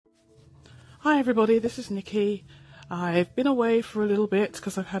Hi everybody, this is Nikki. I've been away for a little bit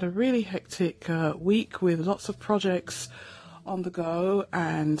because I've had a really hectic week with lots of projects on the go,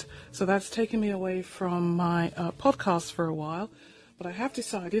 and so that's taken me away from my podcast for a while. But I have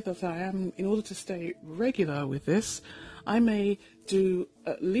decided that in order to stay regular with this, I may do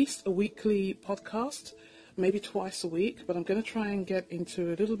at least a weekly podcast, maybe twice a week, but I'm going to try and get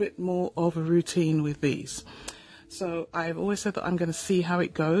into a little bit more of a routine with these. So I've always said that I'm going to see how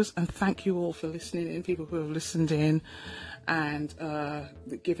it goes, and thank you all for listening in, people who have listened in and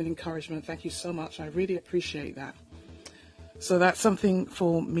given encouragement. Thank you so much. I really appreciate that. So that's something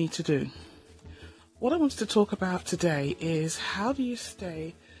for me to do. What I wanted to talk about today is, how do you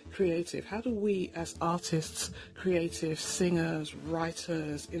stay creative? How do we as artists, creatives, singers,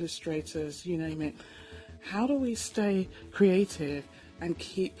 writers, illustrators, you name it, how do we stay creative and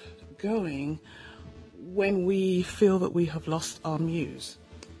keep going when we feel that we have lost our muse,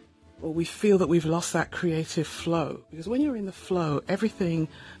 or we feel that we've lost that creative flow? Because when you're in the flow, everything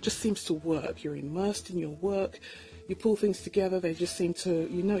just seems to work. You're immersed in your work, you pull things together, they just seem to,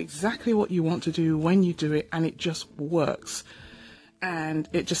 you know exactly what you want to do when you do it, and it just works. And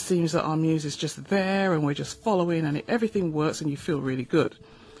it just seems that our muse is just there, and we're just following, and everything works, and you feel really good.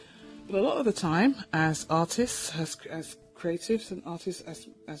 But a lot of the time, as artists, as creatives and artists,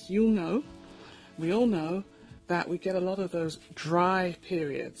 as you'll know, we all know that we get a lot of those dry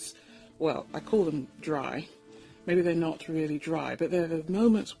periods. Well, I call them dry. Maybe they're not really dry, but they're the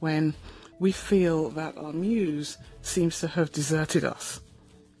moments when we feel that our muse seems to have deserted us.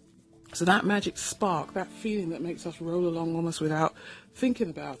 So that magic spark, that feeling that makes us roll along almost without thinking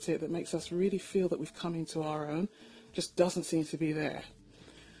about it, that makes us really feel that we've come into our own, just doesn't seem to be there.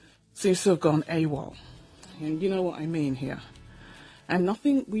 Seems to have gone AWOL. And you know what I mean here. And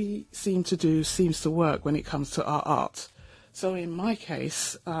nothing we seem to do seems to work when it comes to our art. So in my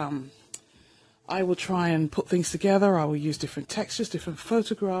case, I will try and put things together. I will use different textures, different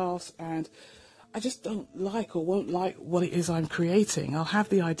photographs, and I just don't like or won't like what it is I'm creating. I'll have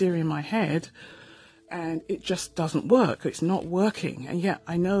the idea in my head and it just doesn't work. It's not working. And yet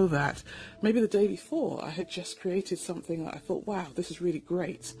I know that maybe the day before I had just created something that I thought, wow, this is really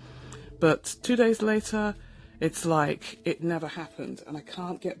great. But 2 days later, it's like it never happened, and I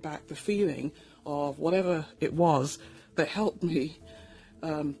can't get back the feeling of whatever it was that helped me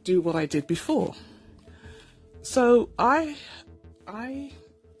do what I did before. So I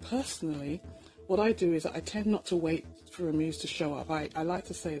personally, what I do is I tend not to wait for a muse to show up. I like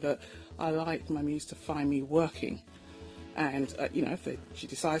to say that I like my muse to find me working. And, if she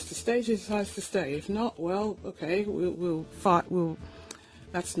decides to stay, she decides to stay. If not, well, okay, we'll fight.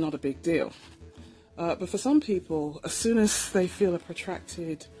 That's not a big deal. But for some people, as soon as they feel a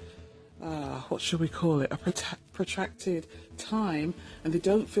protracted, what should we call it, protracted time, and they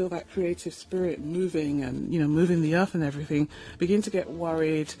don't feel that creative spirit moving and, moving the earth and everything, begin to get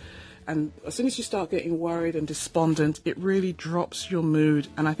worried. And as soon as you start getting worried and despondent, it really drops your mood,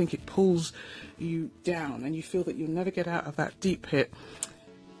 and I think it pulls you down, and you feel that you'll never get out of that deep pit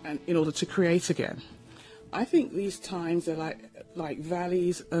and in order to create again. I think these times are like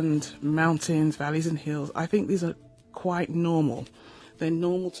valleys and mountains, valleys and hills. I think these are quite normal. They're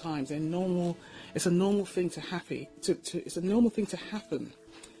normal times. They're normal. It's a normal thing to happen. It's a normal thing to happen.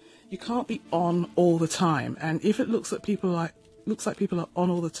 You can't be on all the time. And if it looks like people are on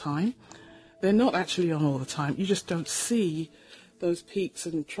all the time, they're not actually on all the time. You just don't see those peaks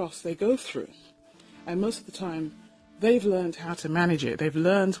and troughs they go through. And most of the time, they've learned how to manage it. They've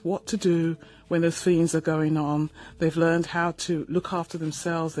learned what to do when those things are going on. They've learned how to look after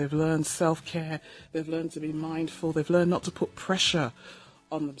themselves. They've learned self-care. They've learned to be mindful. They've learned not to put pressure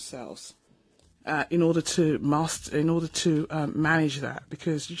on themselves in order to manage that,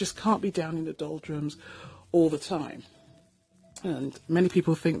 because you just can't be down in the doldrums all the time. And many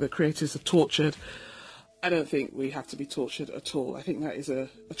people think that creators are tortured. I don't think we have to be tortured at all. I think that is a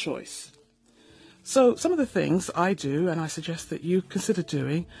choice. So some of the things I do, and I suggest that you consider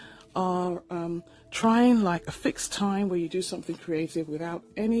doing, are trying like a fixed time where you do something creative without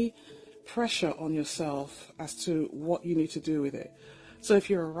any pressure on yourself as to what you need to do with it. So if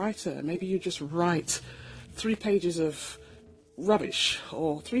you're a writer, maybe you just write 3 pages of rubbish,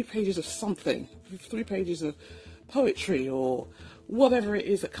 or 3 pages of something, 3 pages of poetry, or whatever it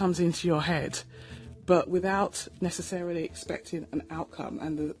is that comes into your head, but without necessarily expecting an outcome.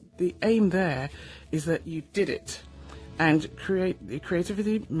 And the aim there is that you did it. And the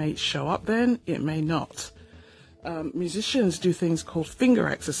creativity may show up then, it may not. Musicians do things called finger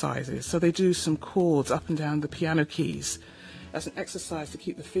exercises. So they do some chords up and down the piano keys as an exercise to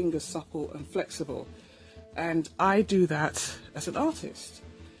keep the fingers supple and flexible. And I do that as an artist.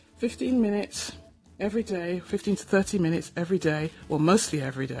 15 minutes every day, 15 to 30 minutes every day, well, mostly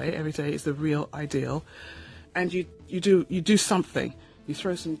every day. Every day is the real ideal. And you do something. You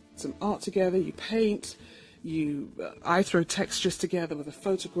throw some art together, you paint, I throw textures together with a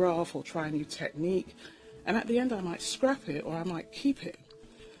photograph or try a new technique. And at the end, I might scrap it or I might keep it.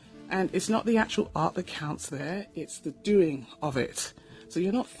 And it's not the actual art that counts there, it's the doing of it. So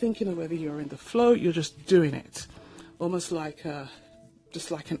you're not thinking of whether you're in the flow, you're just doing it. Almost like just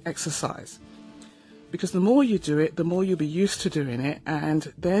like an exercise. Because the more you do it, the more you'll be used to doing it,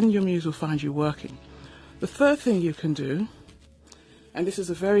 and then your muse will find you working. The third thing you can do, and this is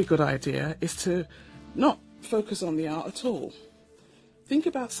a very good idea, is to not focus on the art at all. Think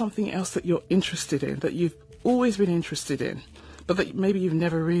about something else that you're interested in, that you've always been interested in, but that maybe you've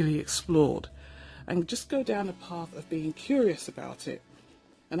never really explored. And just go down the path of being curious about it.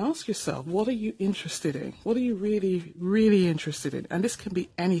 And ask yourself, what are you interested in? What are you really, really interested in? And this can be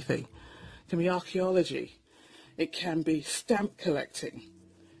anything. It can be archaeology. It can be stamp collecting.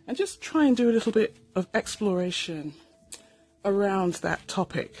 And just try and do a little bit of exploration around that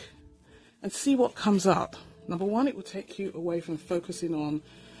topic and see what comes up. Number one, it will take you away from focusing on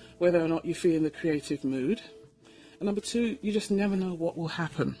whether or not you feel in the creative mood. And number two, you just never know what will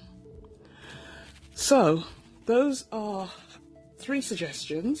happen. So those are 3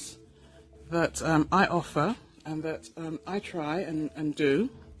 suggestions that I offer and that I try and do.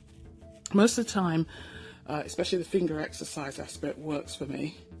 Most of the time, especially the finger exercise aspect works for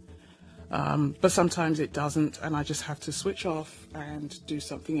me. But sometimes it doesn't, and I just have to switch off and do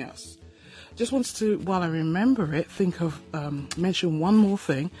something else. Just wants to, while I remember it, mention one more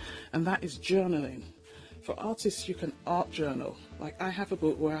thing, and that is journaling. For artists, you can art journal. Like I have a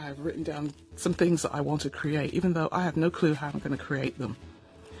book where I have written down some things that I want to create, even though I have no clue how I'm going to create them.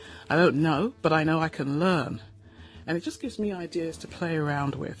 I don't know, but I know I can learn. And it just gives me ideas to play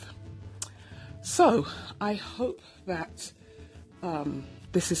around with. So I hope that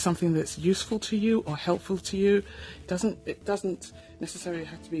this is something that's useful to you or helpful to you. It doesn't necessarily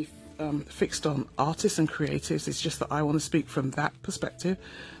have to be fixed on artists and creatives. It's just that I want to speak from that perspective,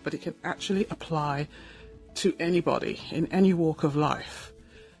 but it can actually apply to anybody in any walk of life.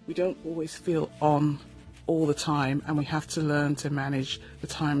 We don't always feel on all the time, and we have to learn to manage the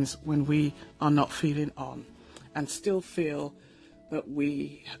times when we are not feeling on and still feel that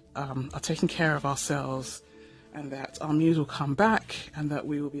we are taking care of ourselves and that our muse will come back and that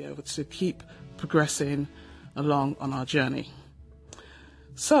we will be able to keep progressing along on our journey.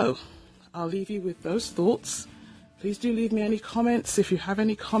 So I'll leave you with those thoughts. Please do leave me any comments if you have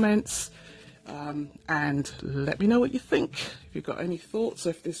any comments. And let me know what you think, if you've got any thoughts, or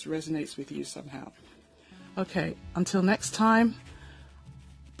if this resonates with you somehow. Okay, until next time,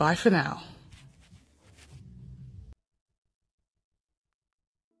 bye for now.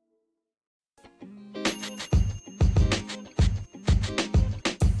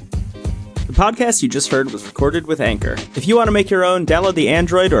 The podcast you just heard was recorded with Anchor. If you want to make your own, download the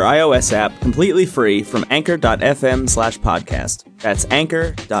Android or iOS app completely free from anchor.fm/podcast. That's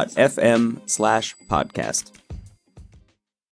anchor.fm/podcast.